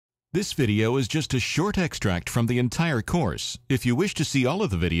This video is just a short extract from the entire course. If you wish to see all of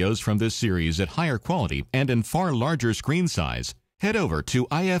the videos from this series at higher quality and in far larger screen size, head over to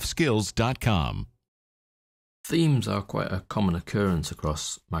ifskills.com. Themes are quite a common occurrence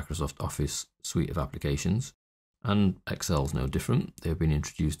across Microsoft Office suite of applications, and Excel's no different. They've been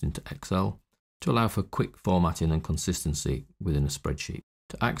introduced into Excel to allow for quick formatting and consistency within a spreadsheet.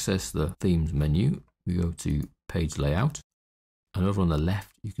 To access the Themes menu, we go to Page Layout, and over on the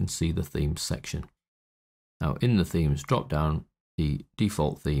left you can see the Themes section. Now in the Themes drop-down, the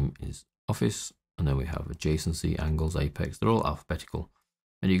default theme is Office, and then we have Adjacency, Angles, Apex. They're all alphabetical.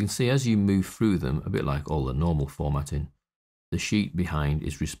 And you can see as you move through them, a bit like all the normal formatting, the sheet behind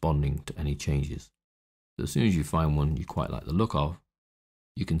is responding to any changes. So as soon as you find one you quite like the look of,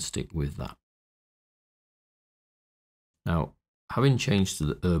 you can stick with that. Now, having changed to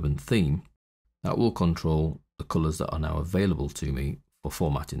the urban theme, that will control the colours that are now available to me for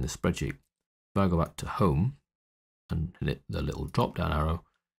formatting the spreadsheet. If I go back to Home and hit the little drop-down arrow,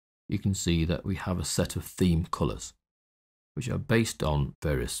 you can see that we have a set of theme colours, which are based on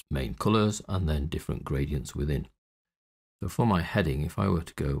various main colours and then different gradients within. So for my heading, if I were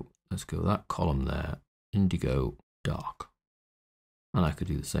to go, let's go that column there, indigo dark. And I could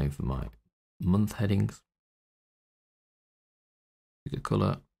do the same for my month headings. Pick a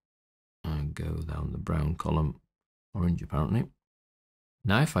colour and go down the brown column, orange apparently.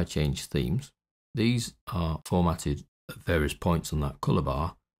 Now if I change themes, these are formatted at various points on that colour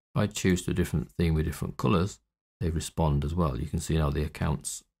bar. If I choose to a different theme with different colours, they respond as well. You can see now the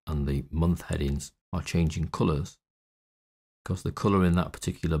accounts and the month headings are changing colours because the colour in that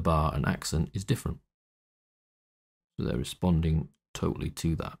particular bar and accent is different. So they're responding totally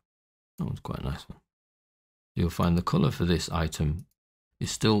to that. That one's quite a nice one. You'll find the colour for this item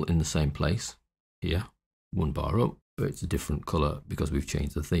is still in the same place here, one bar up, but it's a different colour because we've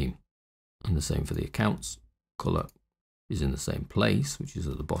changed the theme. And the same for the accounts. Colour is in the same place, which is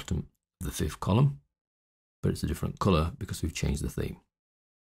at the bottom of the fifth column, but it's a different colour because we've changed the theme.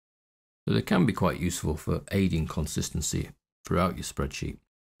 So they can be quite useful for aiding consistency throughout your spreadsheet.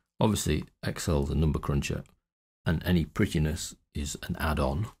 Obviously, Excel's a number cruncher, and any prettiness is an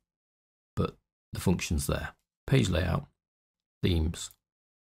add-on, but the function's there. Page layout, themes,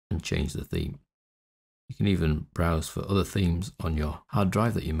 and change the theme. You can even browse for other themes on your hard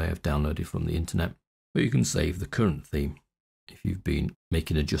drive that you may have downloaded from the internet, but you can save the current theme if you've been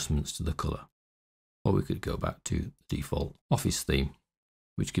making adjustments to the colour. Or we could go back to the default Office theme,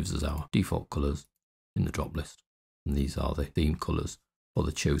 which gives us our default colours in the drop list. And these are the theme colours for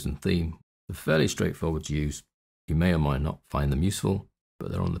the chosen theme. They're fairly straightforward to use. You may or might not find them useful,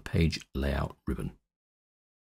 but they're on the page layout ribbon.